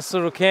ourselves a nice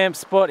little camp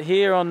spot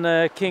here on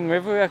the King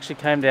River. We actually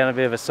came down a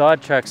bit of a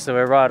side track, so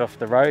we're right off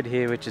the road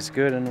here, which is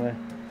good, and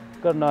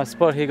we've got a nice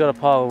spot here. Got a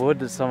pile of wood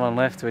that someone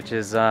left, which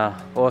is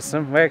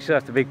awesome. We actually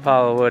left a big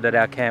pile of wood at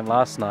our camp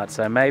last night,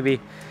 so maybe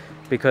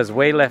because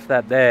we left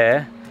that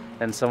there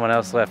and someone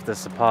else left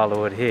us a pile of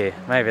wood here.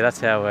 Maybe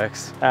that's how it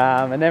works.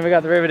 And then we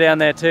got the river down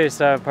there too,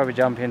 so I'll probably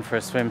jump in for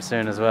a swim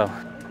soon as well.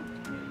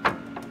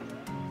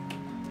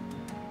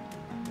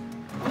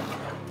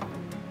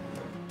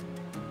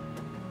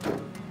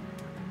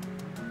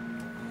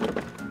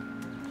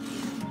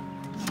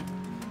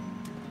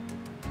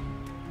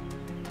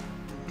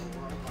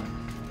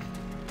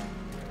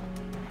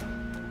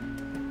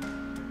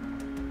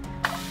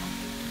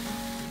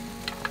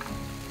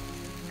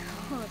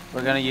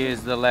 We're going to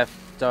use the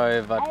left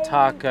leftover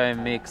taco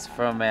mix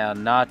from our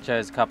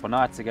nachos a couple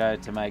nights ago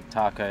to make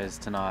tacos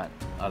tonight.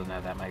 I don't know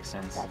if that makes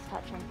sense. That's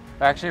touching.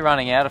 We're actually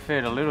running out of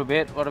food a little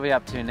bit. What are we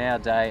up to now?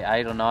 Day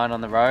 8 or 9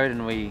 on the road,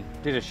 and we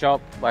did a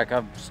shop. Like,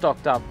 I've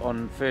stocked up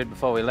on food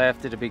before we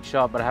left, did a big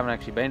shop, but I haven't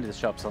actually been to the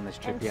shops on this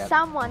trip And yet.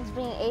 someone's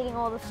been eating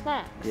all the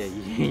snacks. Yeah,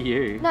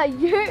 you. No,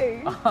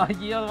 you. Oh,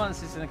 you're the one that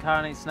sits in the car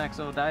and eats snacks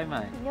all day,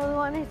 mate. You're the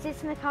one who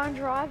sits in the car and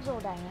drives all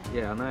day,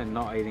 mate. Yeah, I know,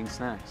 not eating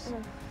snacks.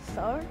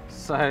 So?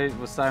 So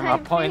my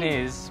point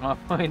is,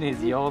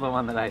 you're the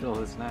one that ate all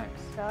the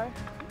snacks. So?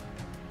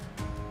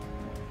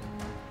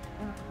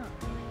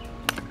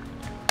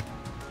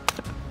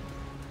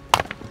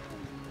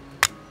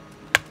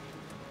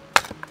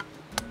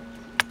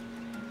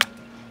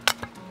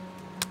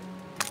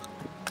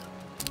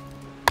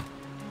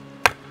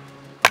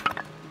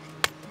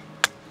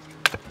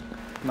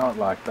 Not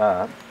like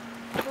that.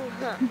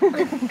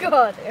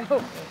 God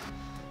help me.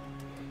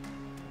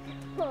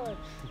 God.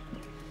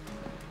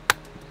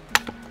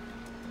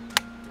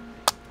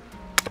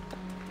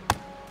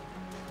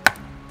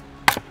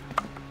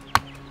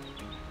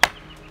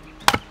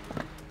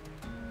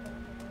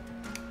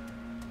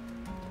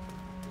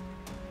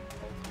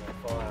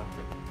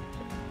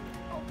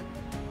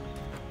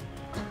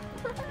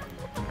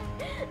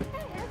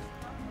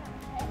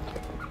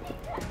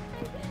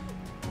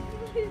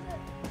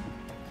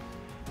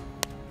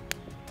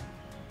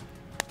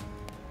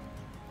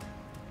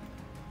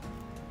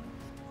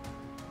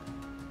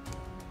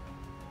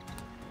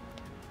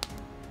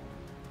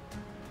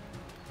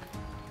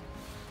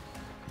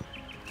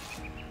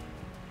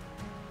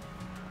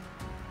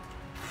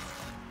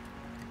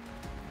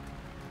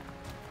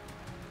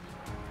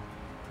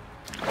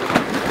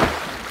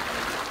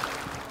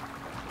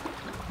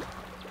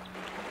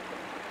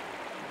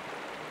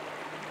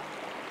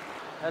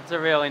 That's a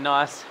really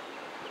nice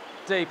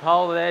deep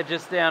hole there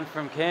just down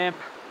from camp.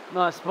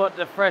 Nice spot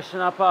to freshen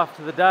up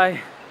after the day.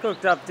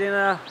 Cooked up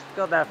dinner,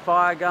 got that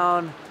fire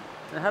going.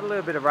 And had a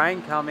little bit of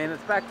rain come in.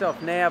 It's backed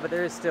off now, but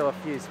there is still a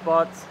few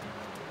spots.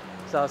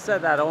 So I'll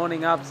set that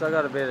awning up so I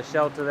got a bit of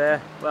shelter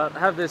there. But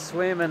have this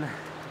swim and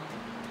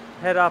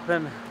head up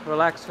and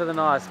relax for the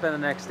night. Spend the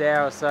next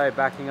hour or so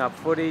backing up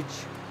footage,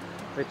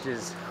 which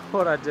is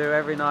what I do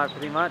every night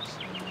pretty much.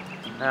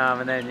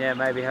 And then yeah,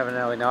 maybe have an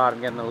early night.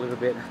 I'm getting a little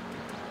bit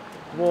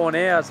worn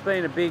out. It's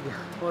been a big,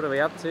 what are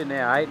we up to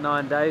now,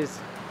 8-9 days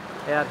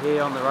out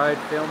here on the road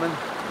filming.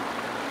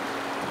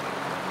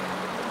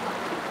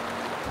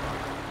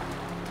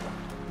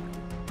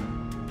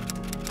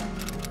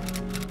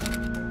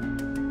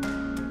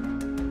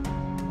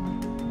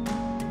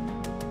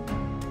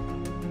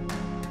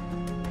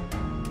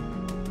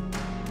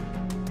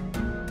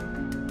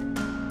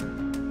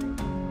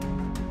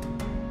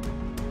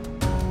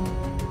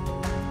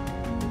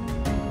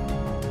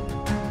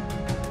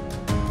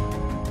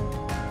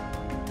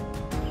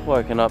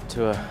 Woken up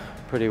to a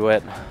pretty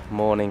wet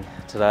morning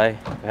today.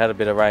 We had a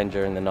bit of rain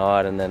during the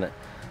night and then it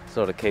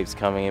sort of keeps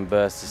coming in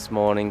bursts this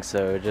morning,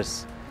 so we're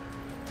just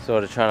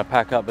sort of trying to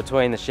pack up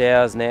between the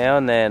showers now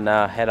and then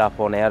head up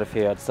on out of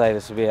here. I'd say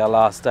this will be our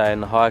last day in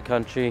the high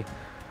country.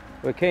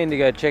 We're keen to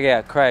go check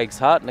out Craig's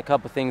hut and a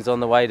couple of things on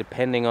the way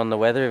depending on the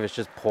weather. If it's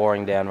just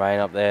pouring down rain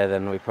up there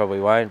then we probably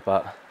won't,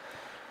 but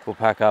we'll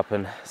pack up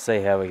and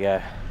see how we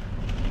go.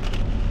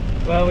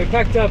 Well, we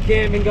packed up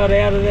camp and got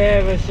out of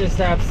there. It was just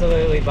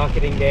absolutely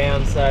bucketing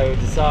down, so we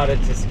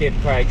decided to skip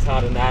Craig's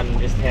hut and that and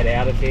just head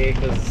out of here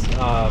because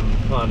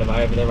kind of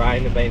over the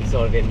rain. We've been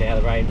sort of in and out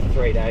of the rain for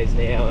 3 days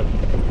now and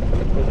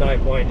there's no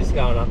point just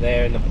going up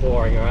there in the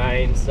pouring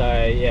rain.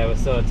 So yeah, we're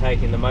sort of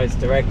taking the most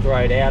direct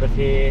road out of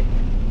here,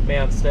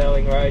 Mount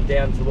Sterling Road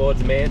down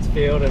towards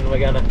Mansfield, and we're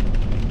going to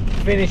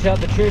finish up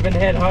the trip and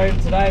head home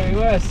today. We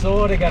were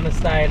sort of going to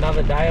stay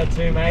another day or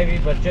two maybe,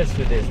 but just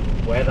with this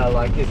weather,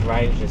 like this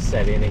rain's just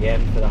set in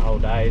again for the whole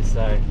day,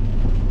 so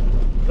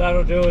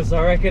that'll do us.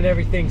 I reckon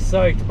everything's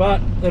soaked,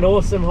 but an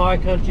awesome high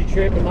country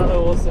trip, another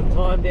awesome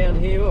time down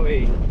here.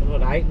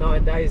 What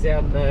 8-9 days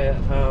out in the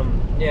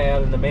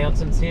out in the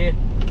mountains here.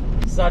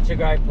 Such a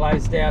great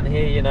place down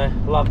here, you know,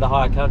 love the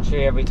high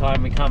country every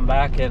time we come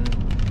back, and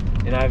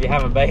you know, if you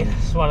haven't been,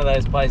 it's one of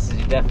those places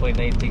you definitely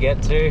need to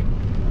get to.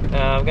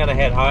 I'm going to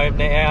head home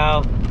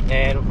now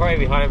and we'll probably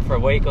be home for a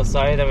week or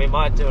so, then we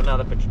might do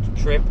another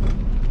trip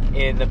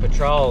in the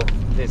patrol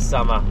this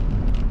summer.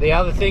 The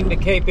other thing to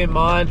keep in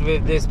mind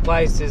with this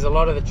place is a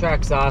lot of the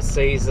tracks are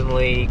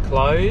seasonally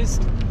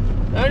closed.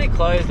 They're only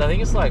closed, I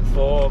think it's like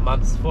 4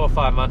 or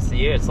 5 months a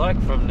year. It's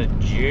like from the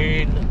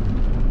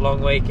June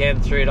long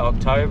weekend through to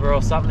October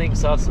or something,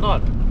 so it's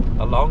not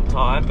a long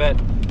time, but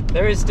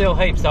there is still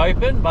heaps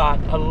open, but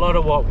a lot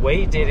of what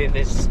we did in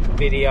this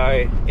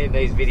video, in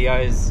these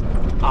videos,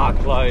 are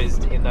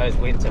closed in those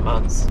winter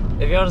months.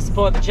 If you want to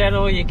support the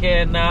channel, you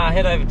can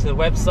head over to the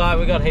website.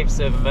 We've got heaps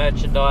of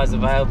merchandise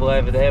available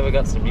over there. We've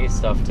got some new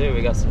stuff too.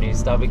 We've got some new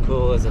stubby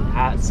coolers and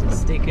hats and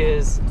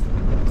stickers,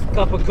 a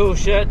couple of cool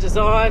shirt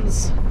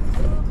designs.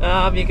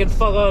 You can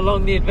follow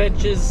along the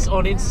adventures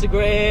on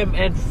Instagram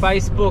and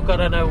Facebook. I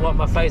don't know what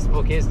my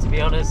Facebook is, to be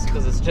honest,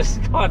 because it's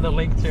just kind of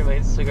linked through my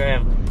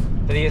Instagram.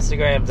 for the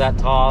Instagrams at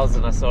Tiles,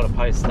 and I sort of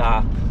post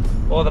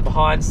all the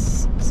behind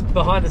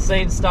the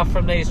scenes stuff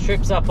from these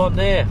trips up on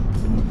there.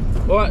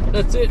 Alright,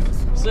 that's it.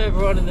 See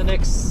everyone in the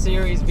next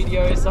series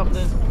video or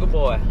something.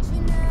 Goodbye.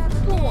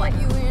 Boy.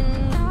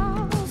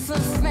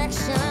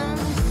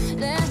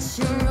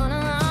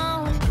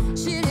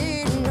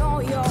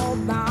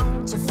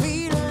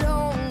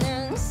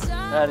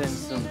 Add in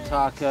some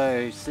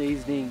taco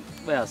seasoning.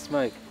 Wow,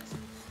 smoke.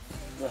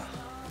 Oh,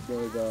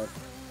 very good.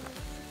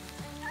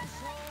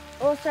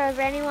 Also, if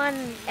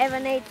anyone ever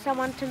needs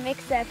someone to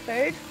mix their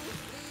food,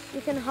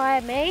 you can hire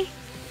me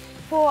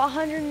for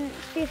 $150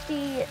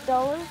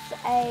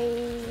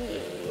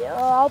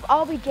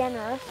 I'll be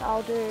generous.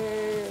 I'll do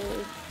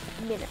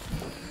minutes.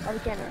 I'll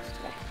be generous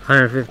today.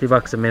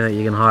 $150 a minute,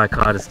 you can hire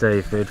Kai to stir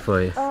your food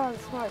for you. Oh, the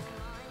smoke.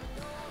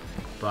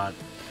 But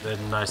there's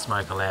no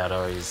smoke allowed,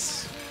 or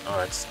it's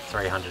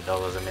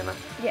 $300 a minute.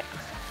 Yep.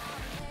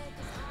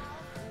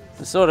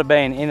 It's sort of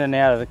been in and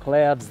out of the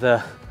clouds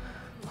the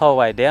whole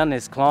way down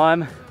this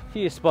climb. A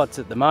few spots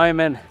at the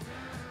moment,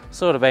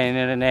 sort of been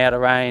in and out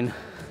of rain.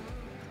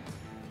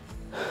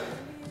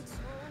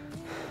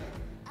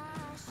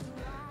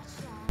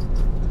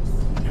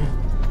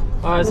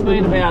 It's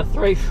been about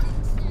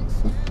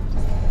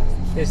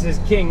This is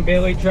King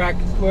Billy track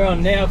we're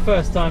on now,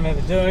 first time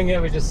ever doing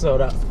it. We just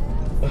sort of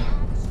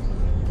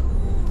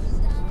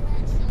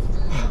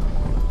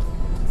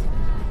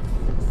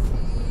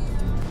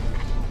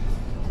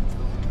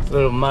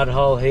little mud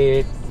hole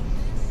here.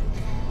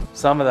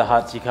 Some of the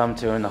huts you come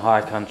to in the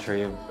high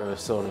country are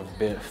sort of a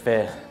bit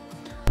fair.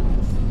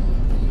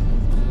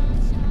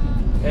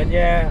 And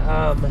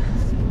yeah,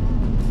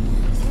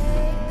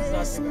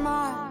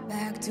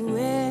 back to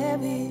where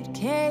it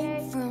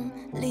came from.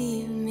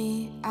 Leave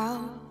me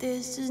out,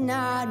 this is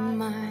not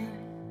mine.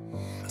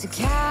 To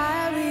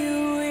carry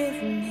you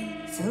with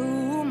me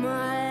through